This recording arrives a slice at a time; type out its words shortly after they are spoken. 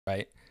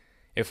right?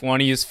 If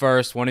one of you's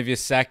first, one of you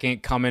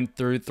second, coming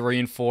through 3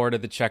 and 4 to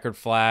the checkered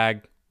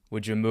flag,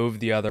 would you move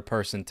the other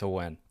person to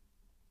win?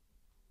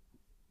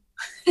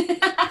 Uh,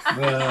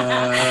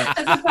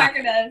 That's what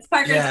Parker does.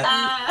 Parker's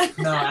yeah,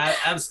 no,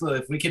 absolutely.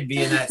 If we could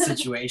be in that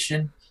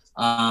situation,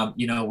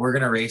 we're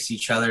gonna race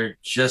each other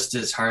just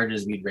as hard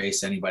as we'd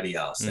race anybody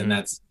else, and Mhm.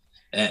 that's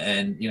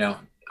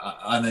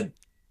on the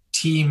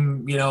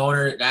team,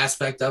 owner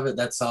aspect of it,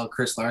 that's all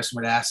Chris Larson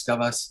would ask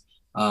of us.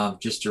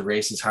 Just to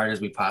race as hard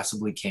as we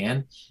possibly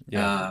can.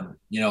 Yeah.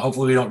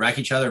 Hopefully we don't wreck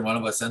each other and one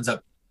of us ends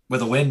up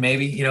with a win,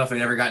 maybe, if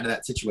we ever got into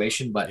that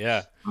situation. But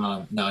Yeah.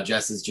 no,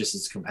 Jess is just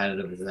as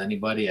competitive as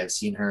anybody. I've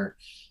seen her,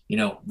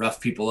 rough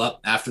people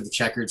up after the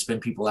checkered, spin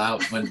people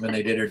out when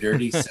they did her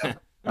dirty. So,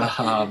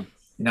 I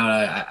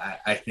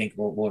think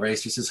we'll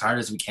race just as hard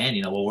as we can.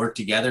 We'll work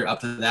together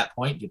up to that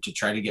point to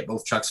try to get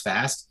both trucks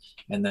fast,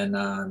 and then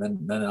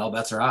all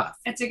bets are off.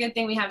 It's a good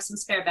thing we have some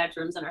spare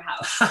bedrooms in our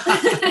house.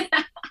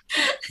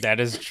 That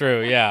is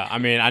true. Yeah. I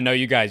mean, I know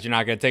you guys, you're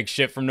not going to take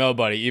shit from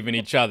nobody, even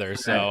each other.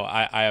 So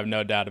I have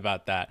no doubt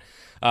about that.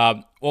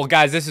 Well,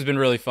 guys, this has been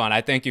really fun.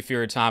 I thank you for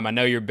your time. I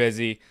know you're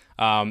busy.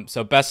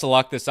 So best of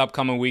luck this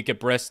upcoming week at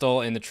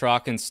Bristol in the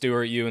truck, and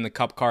Stewart, you in the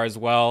cup car as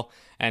well.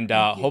 And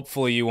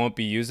hopefully you won't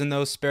be using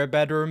those spare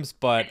bedrooms,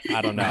 but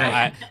I don't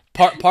know.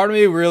 Part of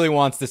me really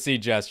wants to see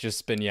Jess just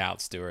spin you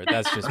out, Stewart.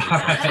 That's just me.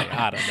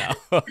 I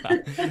don't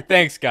know.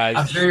 Thanks, guys.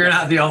 I'm sure you're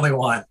not the only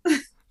one.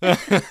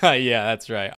 Yeah, that's right.